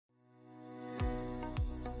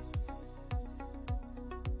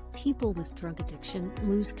People with drug addiction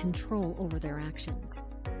lose control over their actions.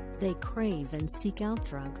 They crave and seek out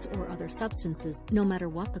drugs or other substances no matter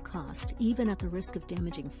what the cost, even at the risk of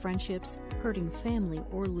damaging friendships, hurting family,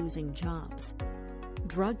 or losing jobs.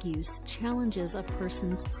 Drug use challenges a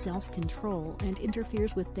person's self-control and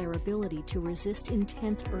interferes with their ability to resist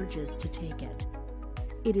intense urges to take it.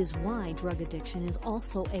 It is why drug addiction is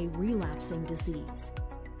also a relapsing disease.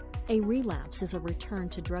 A relapse is a return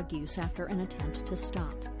to drug use after an attempt to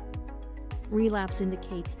stop. Relapse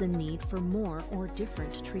indicates the need for more or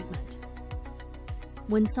different treatment.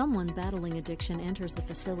 When someone battling addiction enters a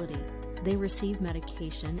facility, they receive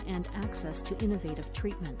medication and access to innovative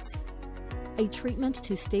treatments. A treatment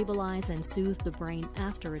to stabilize and soothe the brain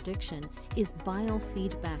after addiction is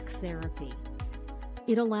biofeedback therapy.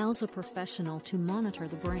 It allows a professional to monitor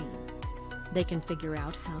the brain. They can figure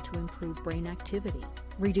out how to improve brain activity,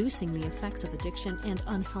 reducing the effects of addiction and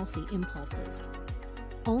unhealthy impulses.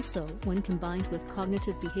 Also, when combined with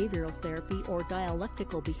cognitive behavioral therapy or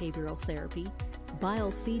dialectical behavioral therapy,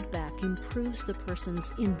 biofeedback improves the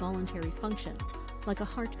person's involuntary functions like a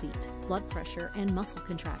heartbeat, blood pressure, and muscle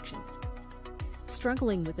contraction.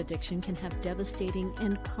 Struggling with addiction can have devastating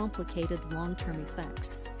and complicated long-term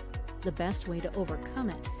effects. The best way to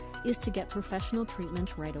overcome it is to get professional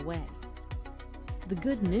treatment right away. The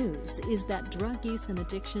good news is that drug use and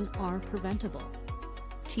addiction are preventable.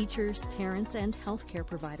 Teachers, parents, and healthcare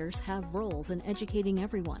providers have roles in educating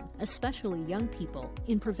everyone, especially young people,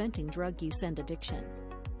 in preventing drug use and addiction.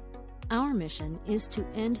 Our mission is to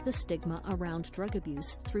end the stigma around drug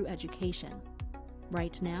abuse through education.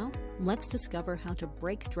 Right now, let's discover how to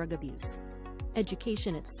break drug abuse.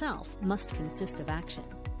 Education itself must consist of action.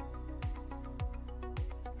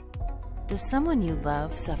 Does someone you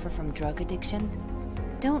love suffer from drug addiction?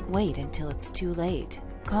 Don't wait until it's too late.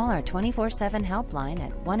 Call our 24/7 helpline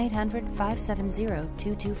at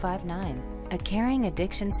 1-800-570-2259. A caring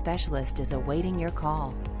addiction specialist is awaiting your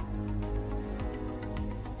call.